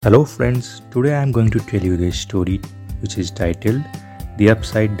Hello friends, today I am going to tell you the story which is titled The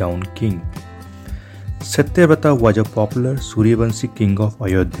Upside Down King. Satyavrata was a popular Suryavanshi king of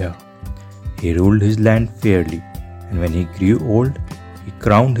Ayodhya. He ruled his land fairly, and when he grew old, he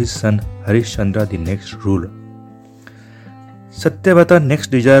crowned his son Harishchandra the next ruler. Satyavrata's next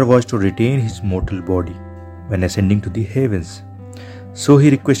desire was to retain his mortal body when ascending to the heavens. So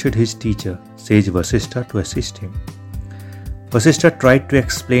he requested his teacher, sage Vasishtha, to assist him. Vasishtha tried to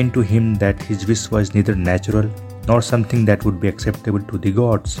explain to him that his wish was neither natural nor something that would be acceptable to the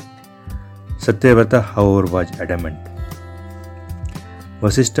gods. Satyavrata, however, was adamant.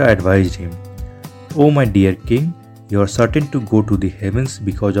 Vasishtha advised him, "O my dear king, you are certain to go to the heavens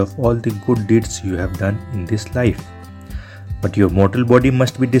because of all the good deeds you have done in this life. But your mortal body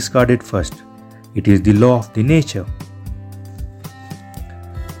must be discarded first. It is the law of the nature."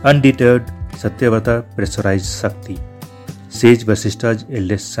 Undeterred, Satyavrata pressurized Sakti, sage Vasishtha's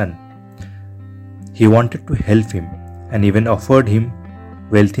eldest son. He wanted to help him and even offered him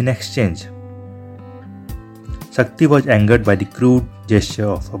wealth in exchange. Sakti was angered by the crude gesture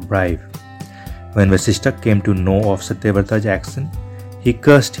of a bribe. When Vasishtha came to know of Satyavrata's action, he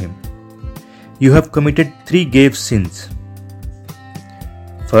cursed him. "You have committed 3 grave sins.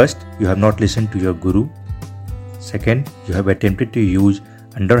 First, you have not listened to your guru. Second, you have attempted to use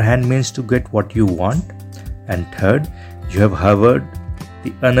underhand means to get what you want. And third, you have harbored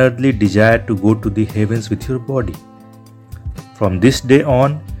the unearthly desire to go to the heavens with your body. From this day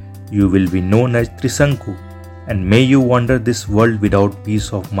on, you will be known as Trisanku, and may you wander this world without peace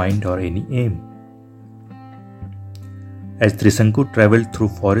of mind or any aim." As Trisanku traveled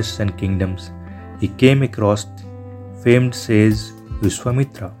through forests and kingdoms, he came across famed sage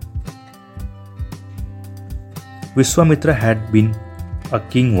Vishwamitra. Vishwamitra had been a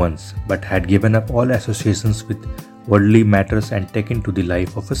king once, but had given up all associations with worldly matters and taken to the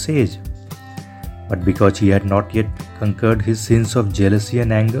life of a sage. But because he had not yet conquered his sins of jealousy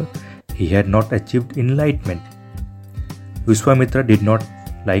and anger, he had not achieved enlightenment. Vishwamitra did not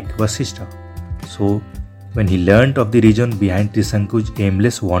like Vasishtha, so when he learnt of the reason behind Trisanku's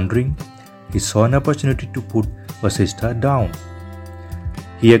aimless wandering, he saw an opportunity to put Vasishtha down.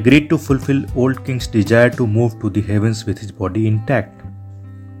 He agreed to fulfill old king's desire to move to the heavens with his body intact.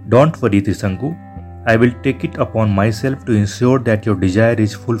 "Don't worry, Trisanku. I will take it upon myself to ensure that your desire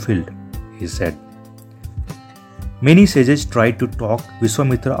is fulfilled," he said. Many sages tried to talk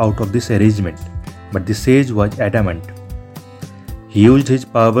Vishwamitra out of this arrangement, but the sage was adamant. He used his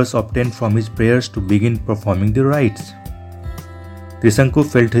powers obtained from his prayers to begin performing the rites. Trisanku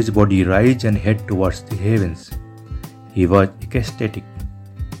felt his body rise and head towards the heavens. He was ecstatic.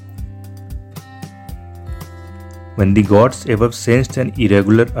 When the gods above sensed an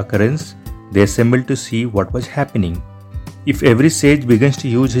irregular occurrence, they assembled to see what was happening. "If every sage begins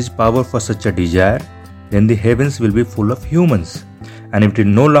to use his power for such a desire, then the heavens will be full of humans, and it will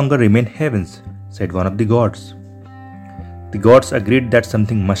no longer remain heavens," said one of the gods. The gods agreed that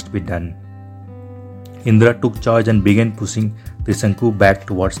something must be done. Indra took charge and began pushing Trisanku back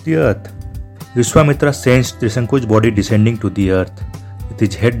towards the earth. Vishwamitra sensed Trisanku's body descending to the earth, with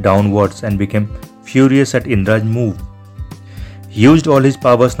his head downwards, and became furious at Indra's move. He used all his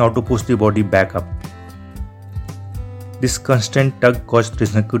powers now to push the body back up. This constant tug caused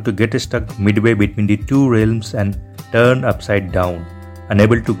Trisanku to get stuck midway between the 2 realms and turn upside down,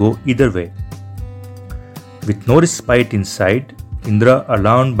 unable to go either way. With no respite in sight, Indra,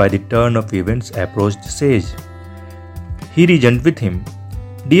 alarmed by the turn of events, approached the sage. He reasoned with him.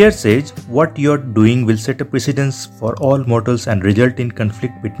 "Dear sage, what you are doing will set a precedence for all mortals and result in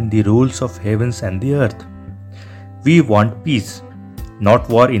conflict between the rules of heavens and the earth. We want peace, not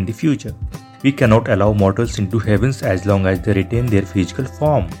war in the future. We cannot allow mortals into heavens as long as they retain their physical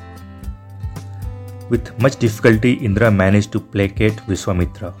form." With much difficulty, Indra managed to placate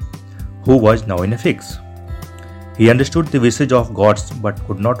Vishwamitra, who was now in a fix. He understood the wishes of gods but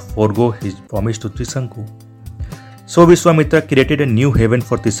could not forego his promise to Trisanku. So Vishwamitra created a new heaven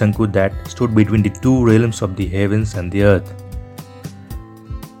for Trisanku that stood between the 2 realms of the heavens and the earth.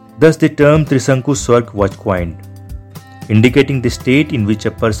 Thus the term Trisanku Swarg was coined, indicating the state in which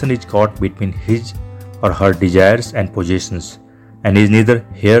a person is caught between his or her desires and possessions, and is neither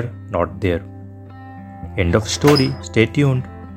here nor there. End of story. Stay tuned.